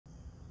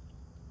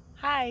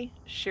Hi,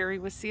 Cheri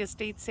with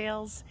Estate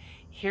Sales,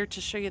 here to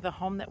show you the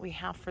home that we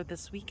have for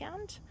this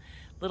weekend.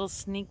 Little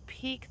sneak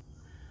peek.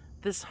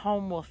 This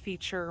home will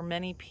feature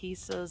many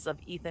pieces of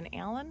Ethan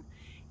Allen,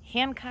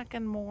 Hancock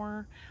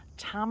Moore,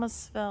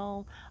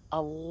 Thomasville,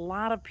 a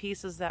lot of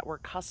pieces that were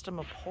custom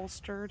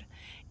upholstered.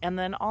 And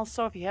then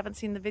also, if you haven't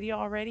seen the video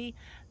already,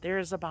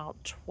 there's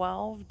about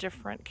 12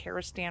 different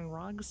Karastan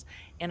rugs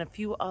and a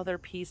few other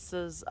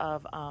pieces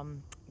of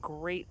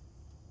great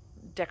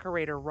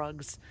decorator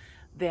rugs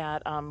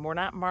that were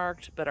not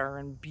marked but are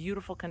in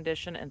beautiful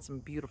condition and some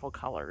beautiful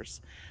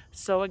colors.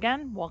 So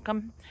again,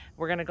 welcome.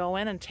 We're going to go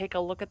in and take a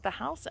look at the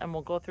house and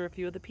we'll go through a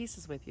few of the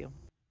pieces with you.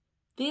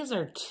 These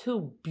are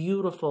two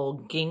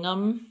beautiful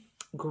gingham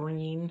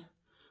green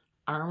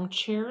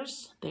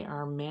armchairs. They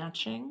are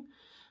matching.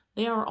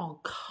 They are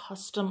all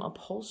custom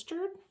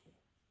upholstered.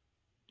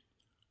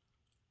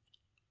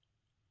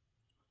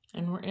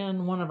 And we're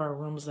in one of our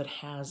rooms that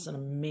has an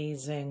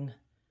amazing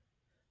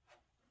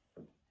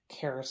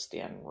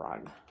Karastan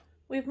rug.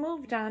 We've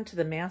moved on to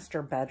the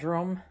master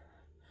bedroom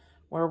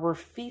where we're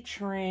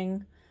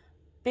featuring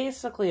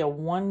basically a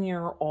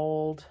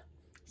 1-year-old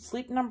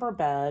sleep number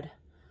bed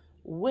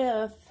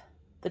with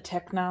the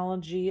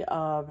technology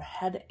of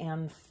head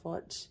and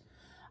foot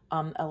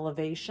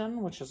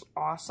elevation, which is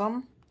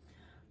awesome.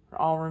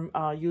 All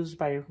used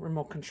by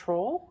remote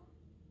control.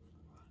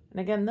 And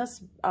again,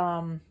 this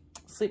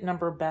sleep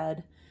number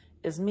bed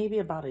is maybe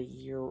about a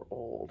year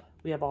old.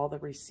 We have all the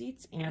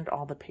receipts and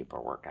all the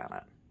paperwork on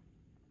it.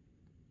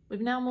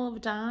 We've now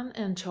moved on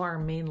into our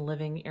main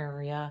living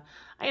area.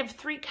 I have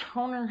 3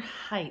 counter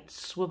height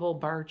swivel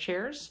bar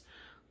chairs.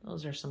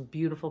 Those are some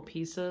beautiful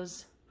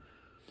pieces.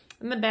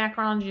 In the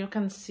background, you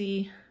can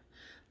see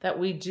that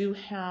we do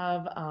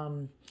have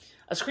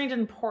a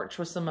screened-in porch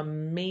with some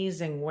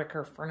amazing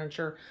wicker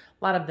furniture.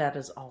 A lot of that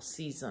is all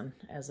season,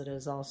 as it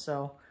is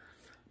also.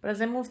 But as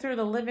I move through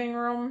the living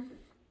room,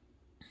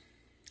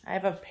 I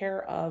have a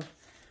pair of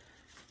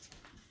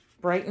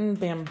Brighton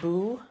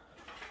bamboo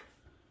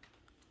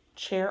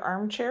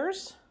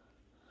armchairs,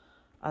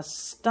 a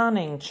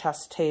stunning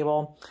chest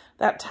table.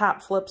 That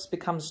top flips,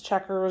 becomes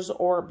checkers,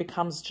 or it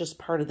becomes just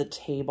part of the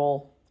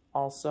table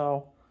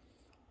also.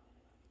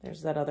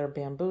 There's that other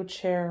bamboo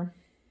chair.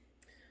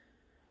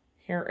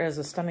 Here is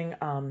a stunning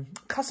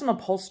custom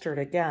upholstered,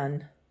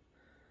 again,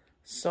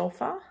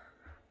 sofa.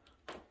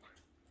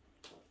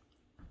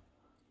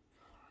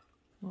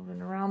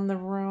 Moving around the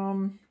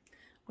room,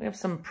 we have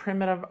some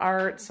primitive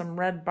art, some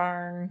red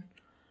barn,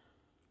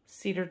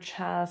 cedar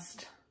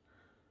chest,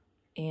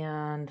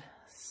 and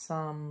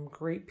some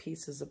great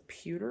pieces of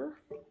pewter.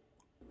 A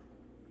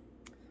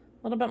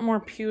little bit more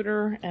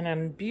pewter and a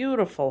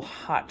beautiful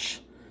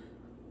hutch.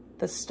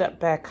 The step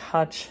back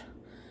hutch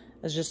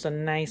is just a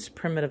nice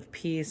primitive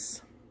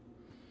piece.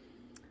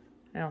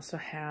 I also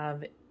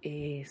have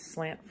a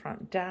slant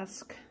front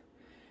desk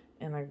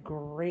and a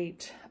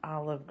great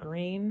olive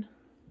green.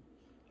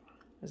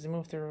 As we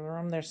move through the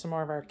room, there's some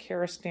more of our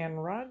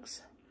Karastan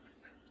rugs,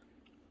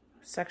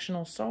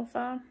 sectional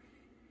sofa,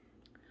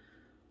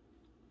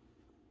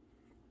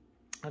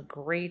 a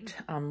great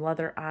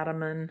leather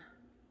ottoman,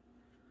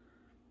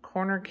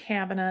 corner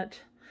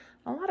cabinet,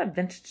 a lot of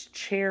vintage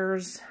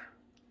chairs,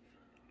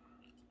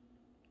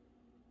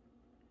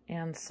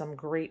 and some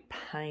great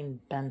pine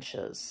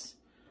benches.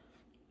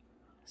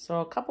 So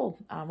a couple,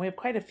 we have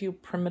quite a few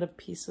primitive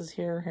pieces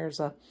here.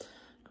 Here's a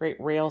great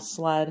rail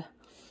sled.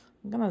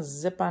 I'm gonna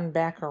zip on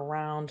back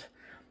around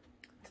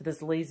to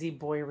this Lazy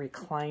Boy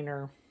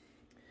recliner.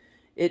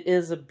 It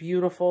is a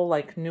beautiful,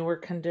 like, newer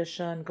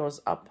condition, goes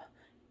up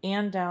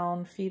and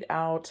down, feet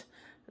out,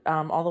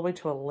 all the way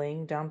to a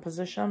laying down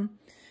position.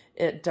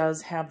 It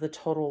does have the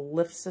total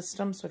lift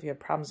system, so if you have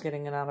problems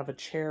getting in and out of a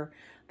chair,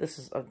 this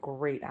is a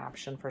great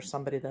option for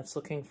somebody that's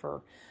looking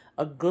for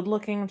a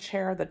good-looking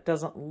chair that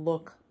doesn't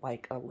look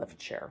like a lift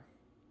chair.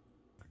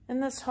 In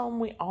this home,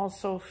 we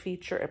also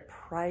feature a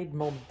Pride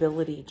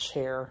mobility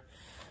chair.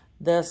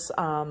 This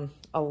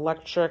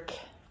electric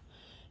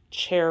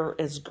chair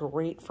is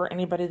great for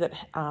anybody that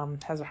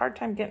has a hard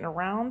time getting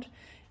around.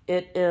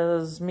 It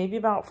is maybe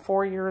about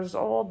 4 years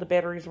old. The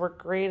batteries work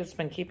great. It's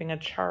been keeping a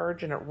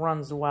charge and it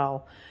runs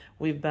well.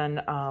 We've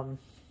been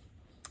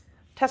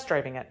test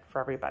driving it for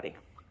everybody.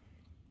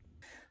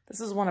 This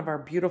is one of our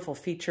beautiful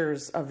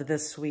features of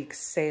this week's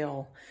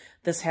sale.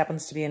 This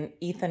happens to be an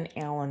Ethan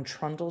Allen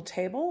trundle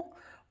table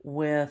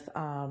with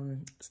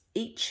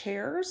 8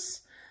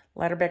 chairs,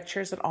 ladder back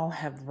chairs that all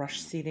have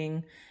rush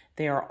seating.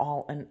 They are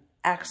all in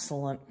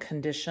excellent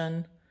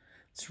condition.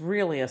 It's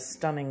really a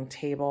stunning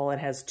table. It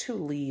has 2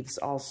 leaves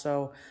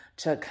also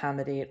to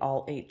accommodate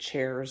all 8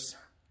 chairs.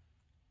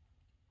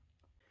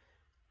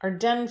 Our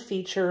den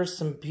features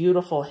some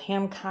beautiful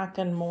Hancock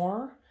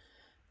Moore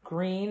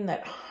green,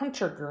 that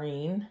hunter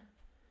green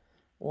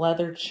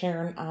leather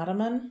chair and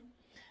ottoman,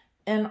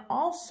 and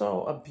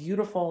also a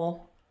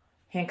beautiful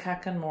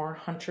Hancock Moore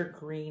hunter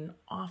green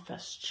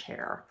office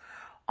chair.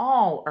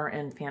 All are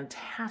in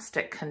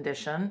fantastic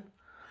condition,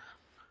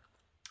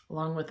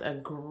 along with a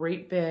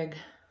great big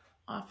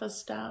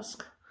office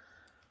desk,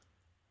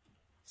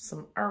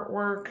 some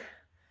artwork,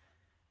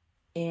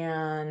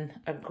 and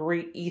a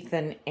great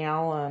Ethan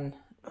Allen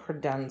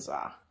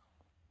credenza.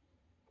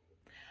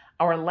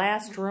 Our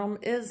last room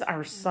is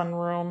our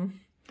sunroom.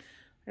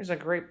 There's a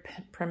great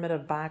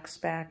primitive box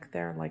back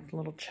there, like a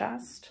little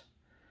chest.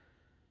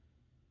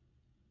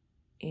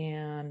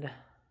 And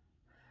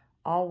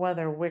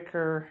all-weather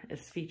wicker is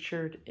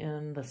featured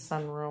in the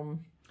sunroom.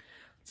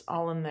 It's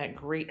all in that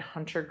great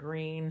hunter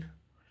green.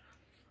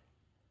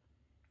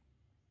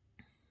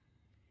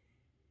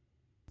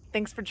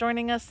 Thanks for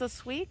joining us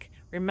this week.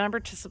 Remember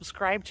to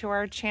subscribe to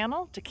our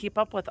channel to keep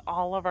up with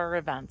all of our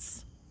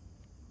events.